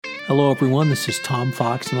Hello, everyone. This is Tom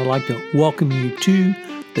Fox, and I'd like to welcome you to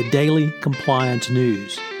the Daily Compliance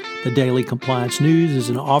News. The Daily Compliance News is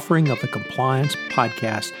an offering of the Compliance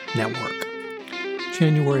Podcast Network.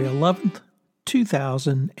 January 11th,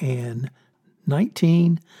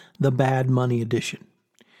 2019, the Bad Money Edition.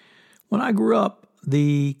 When I grew up,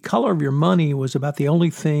 the color of your money was about the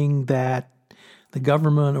only thing that the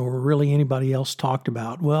government or really anybody else talked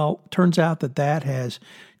about. Well, turns out that has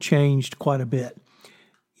changed quite a bit.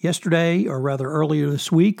 Yesterday, or rather earlier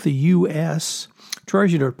this week, the U.S.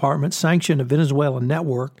 Treasury Department sanctioned a Venezuelan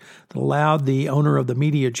network that allowed the owner of the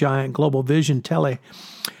media giant Global Vision Tele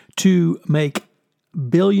to make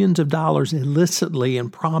billions of dollars illicitly in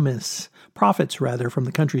profits from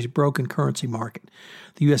the country's broken currency market.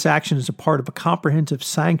 The U.S. action is a part of a comprehensive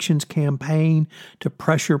sanctions campaign to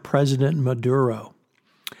pressure President Maduro.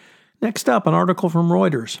 Next up, an article from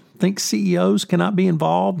Reuters. Think CEOs cannot be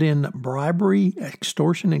involved in bribery,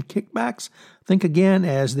 extortion, and kickbacks? Think again,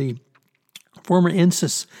 as the former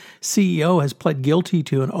Insys CEO has pled guilty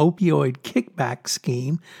to an opioid kickback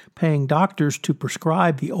scheme, paying doctors to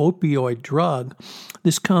prescribe the opioid drug.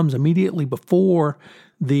 This comes immediately before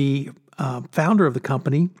the founder of the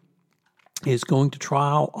company is going to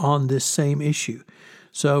trial on this same issue.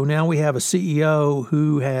 So now we have a CEO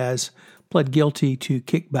who has pled guilty to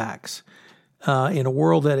kickbacks. In a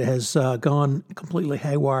world that has gone completely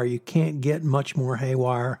haywire, you can't get much more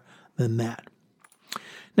haywire than that.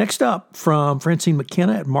 Next up, from Francine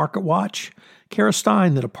McKenna at MarketWatch, Kara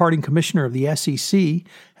Stein, the departing commissioner of the SEC,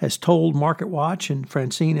 has told MarketWatch and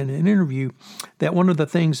Francine in an interview that one of the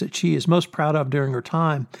things that she is most proud of during her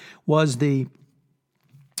time was the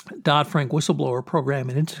Dodd-Frank whistleblower program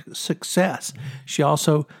and its success. She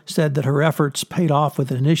also said that her efforts paid off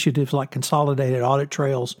with initiatives like consolidated audit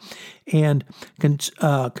trails and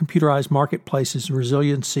computerized marketplaces'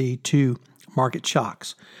 resiliency to market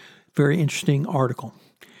shocks. Very interesting article.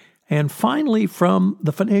 And finally, from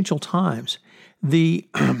the Financial Times, the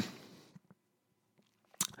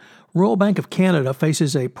Royal Bank of Canada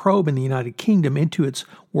faces a probe in the United Kingdom into its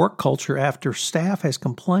work culture after staff has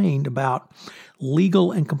complained about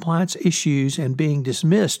legal and compliance issues and being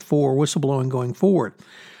dismissed for whistleblowing going forward.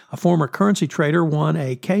 A former currency trader won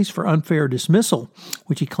a case for unfair dismissal,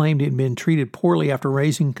 which he claimed had been treated poorly after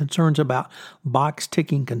raising concerns about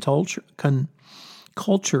box-ticking culture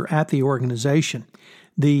at the organization.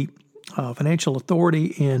 The financial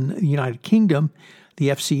authority in the United Kingdom, the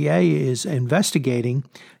FCA, is investigating,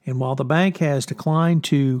 and while the bank has declined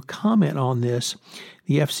to comment on this,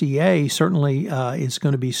 the FCA certainly is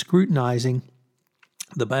going to be scrutinizing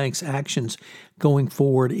the bank's actions going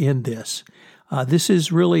forward in this. This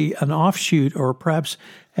is really an offshoot or perhaps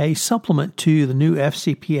a supplement to the new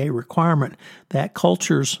FCPA requirement that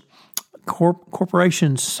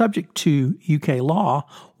corporations subject to UK law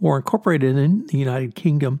or incorporated in the United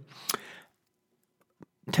Kingdom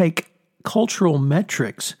take cultural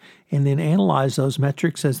metrics and then analyze those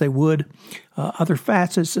metrics as they would other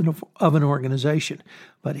facets of an organization.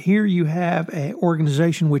 But here you have an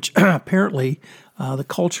organization which apparently the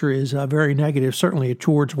culture is very negative, certainly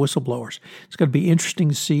towards whistleblowers. It's going to be interesting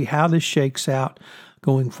to see how this shakes out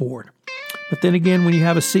going forward. But then again, when you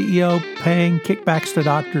have a CEO paying kickbacks to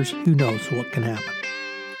doctors, who knows what can happen.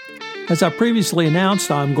 As I previously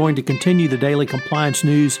announced, I'm going to continue the Daily Compliance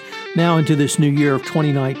News now into this new year of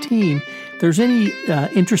 2019. If there's any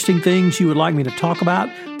interesting things you would like me to talk about,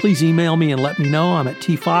 please email me and let me know. I'm at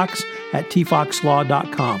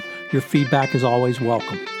tfox@tfoxlaw.com. Your feedback is always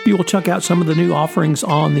welcome. You will check out some of the new offerings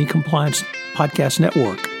on the Compliance Podcast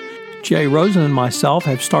Network. Jay Rosen and myself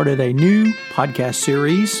have started a new podcast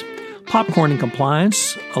series, Popcorn and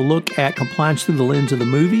Compliance, a look at compliance through the lens of the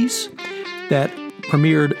movies, that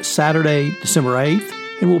premiered Saturday, December 8th,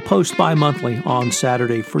 and will post bi-monthly on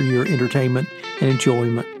Saturday for your entertainment and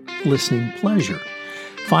enjoyment listening pleasure.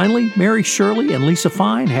 Finally, Mary Shirley and Lisa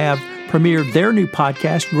Fine have premiered their new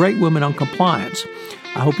podcast, Great Women on Compliance.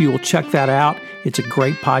 I hope you will check that out. It's a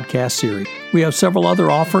great podcast series. We have several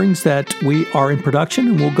other offerings that we are in production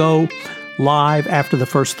and will go live after the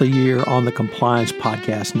first of the year on the Compliance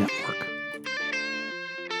Podcast Network.